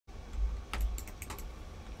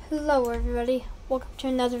Hello everybody, welcome to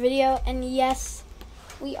another video, and yes,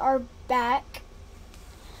 we are back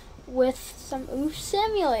with some Oof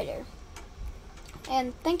Simulator.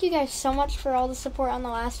 And thank you guys so much for all the support on the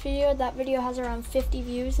last video. That video has around 50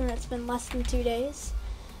 views and it's been less than 2 days.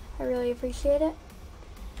 I really appreciate it.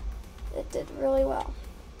 It did really well.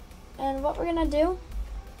 And what we're gonna do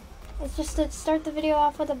is just to start the video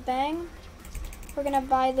off with a bang. We're gonna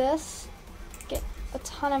buy this, get a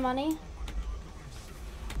ton of money.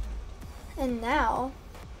 And now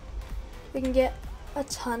we can get a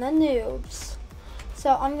ton of noobs.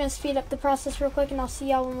 So I'm gonna speed up the process real quick and I'll see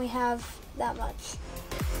y'all when we have that much.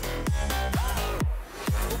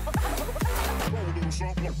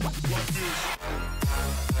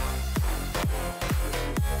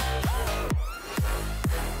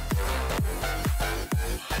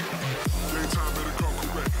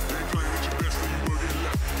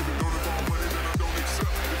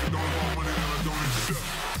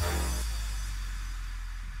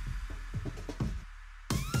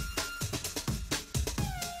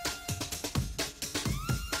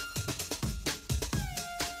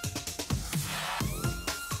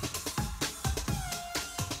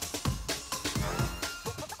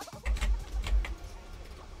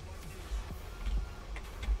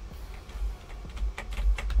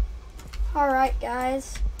 Alright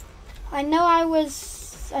guys, I know I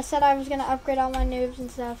said I was going to upgrade all my noobs and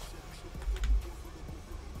stuff,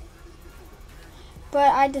 but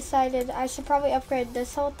I decided I should probably upgrade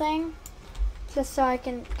this whole thing, just so I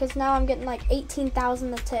can, because now I'm getting like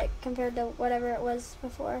 18,000 a tick compared to whatever it was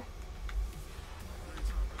before.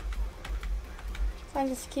 So I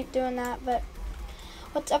just keep doing that, but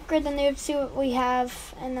let's upgrade the noobs, see what we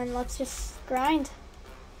have, and then let's just grind.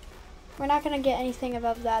 We're not going to get anything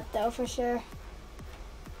above that, though, for sure.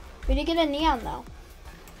 We did get a neon, though.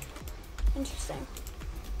 Interesting.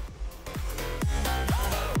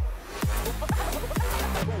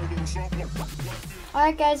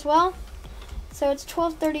 Alright, guys, well, so it's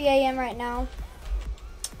 12:30 a.m. right now.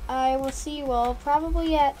 I will see you all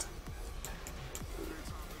probably at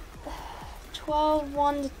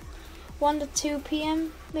 1 to 2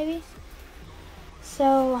 p.m., maybe.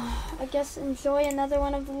 So, I guess enjoy another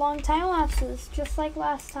one of the long time lapses, just like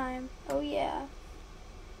last time. Oh yeah.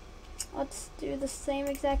 Let's do the same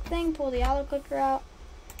exact thing, pull the auto clicker out.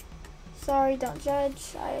 Sorry, don't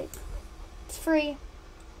judge. It's free.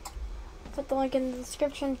 Put the link in the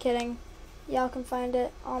description, kidding. Y'all can find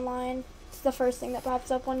it online. It's the first thing that pops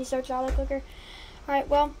up when you search auto clicker. Alright,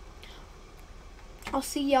 well, I'll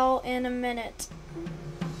see y'all in a minute.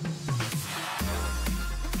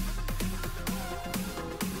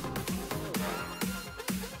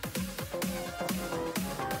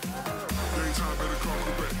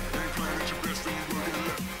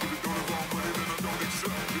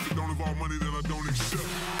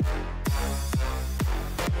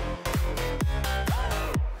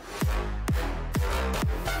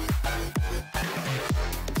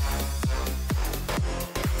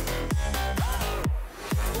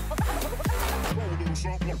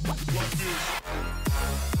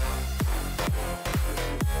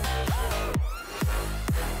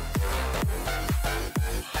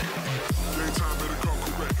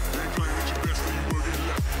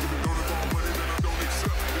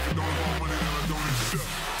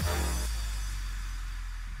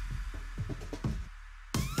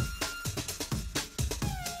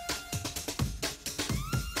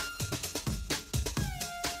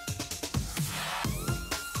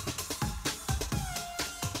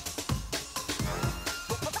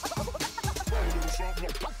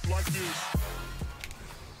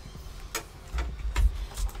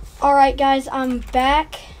 Alright guys, I'm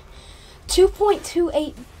back.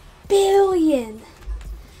 $2.28 billion.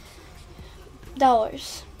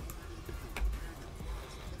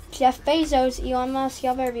 Jeff Bezos, Elon Musk,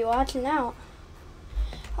 y'all better be watching out.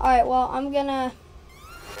 Alright, well, I'm gonna...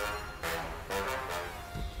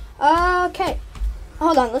 Okay.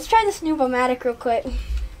 Hold on, let's try this Noob-O-Matic real quick.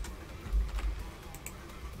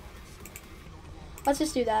 Let's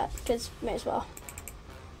just do that, because may as well.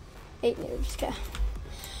 8 noobs, okay.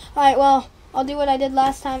 Alright, well, I'll do what I did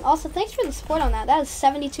last time. Also, thanks for the support on that. That is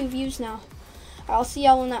 72 views now. I'll see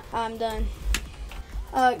y'all when I'm done.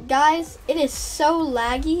 Guys, it is so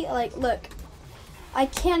laggy. Like, look. I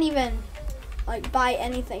can't even, like, buy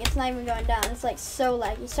anything. It's not even going down. It's, like, so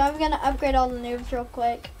laggy. So I'm going to upgrade all the noobs real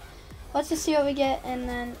quick. Let's just see what we get, and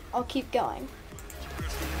then I'll keep going.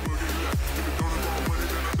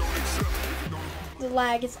 The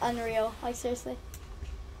lag is unreal. Like, seriously.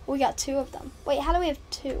 We got 2 of them. Wait, how do we have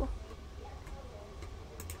 2?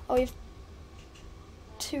 Oh, we have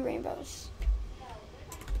 2 rainbows.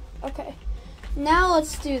 Okay. Now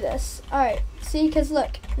let's do this. All right, see, because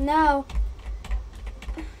look, now,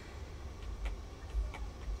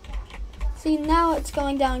 see, now it's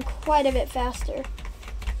going down quite a bit faster.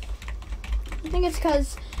 I think it's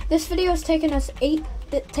because this video has taken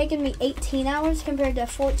me 18 hours compared to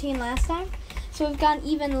 14 last time. So we've gone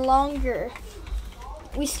even longer.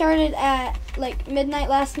 We started at like midnight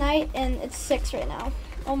last night and it's 6 right now,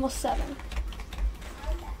 almost 7.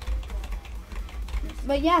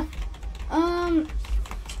 But yeah,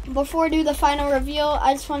 before I do the final reveal,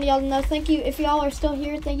 I just want y'all to know, thank you, if y'all are still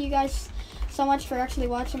here, thank you guys so much for actually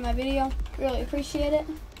watching my video. Really appreciate it.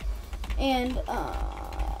 And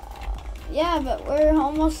yeah, but we're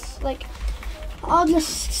almost like, I'll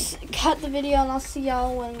just cut the video and I'll see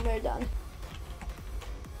y'all when we're done.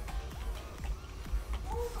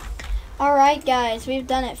 Alright guys, we've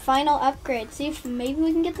done it. Final upgrade. See if maybe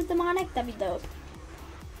we can get the demonic? That'd be dope.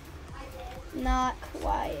 Not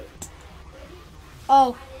quite.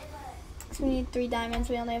 Oh, so we need 3 diamonds.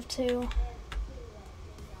 We only have 2.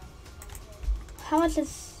 How much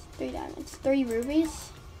is 3 diamonds? 3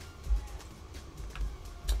 rubies?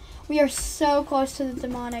 We are so close to the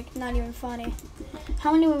demonic, not even funny.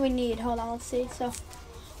 How many would we need? Hold on, let's see. So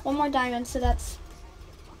 1 more diamond, so that's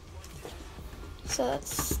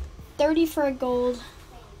 30 for a gold,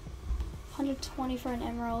 120 for an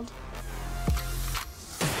emerald.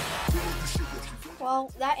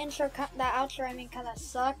 Well, that outro, I mean, kind of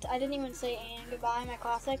sucked. I didn't even say and goodbye, my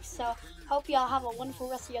classics. So, hope y'all have a wonderful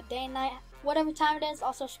rest of your day and night, whatever time it is.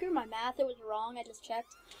 Also, screw my math, it was wrong, I just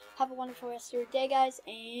checked. Have a wonderful rest of your day, guys,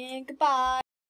 and goodbye.